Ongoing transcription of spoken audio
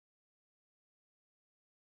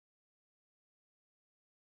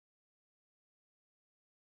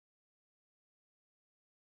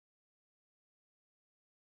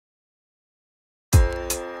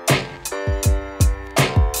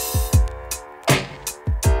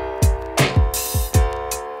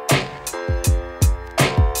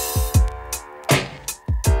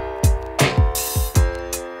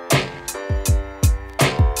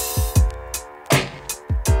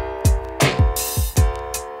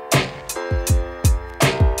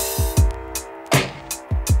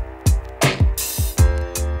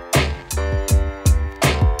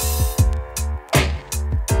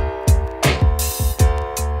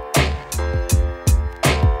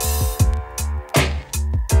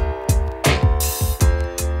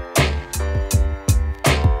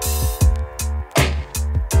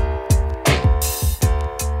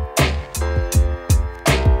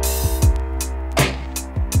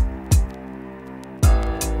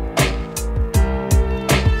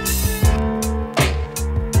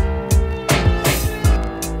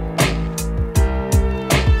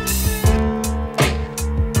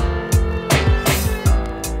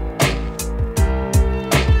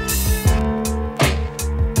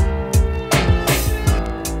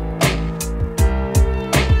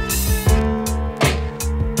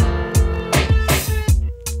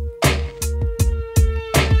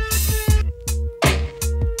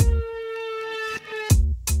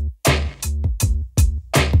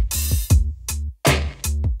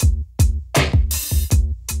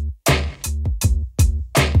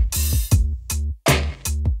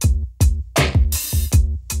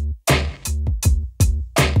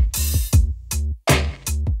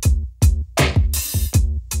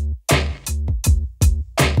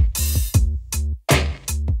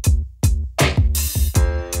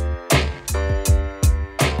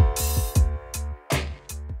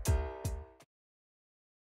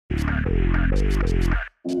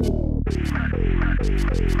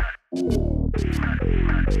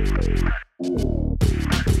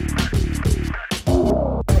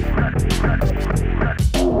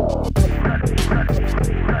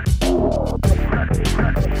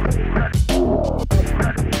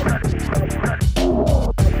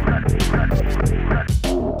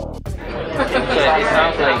It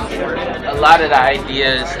sounds like a lot of the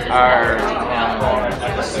ideas are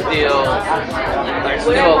still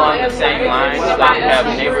along the same lines. Like you have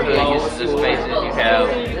neighborhood uses of spaces, you have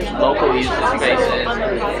local uses of spaces,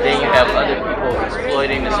 then you have other people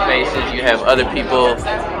exploiting the spaces, you have other people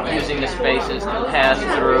using the spaces to pass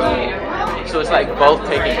through. So it's like both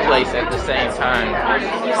taking place at the same time.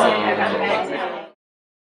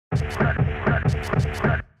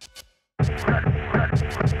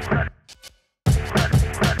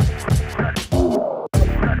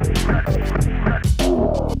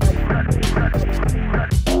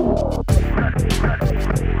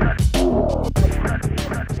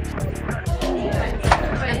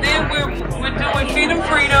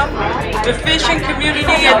 The fishing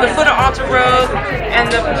community at the foot of Alta Road and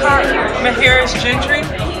the Park Maharis Gentry.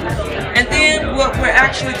 And then what we're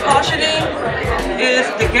actually cautioning is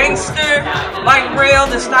the gangster light rail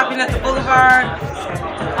that's stopping at the boulevard,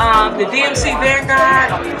 the DMC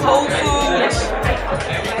Vanguard, Whole Foods, so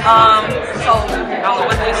I don't know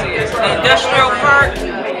what this is, the industrial park,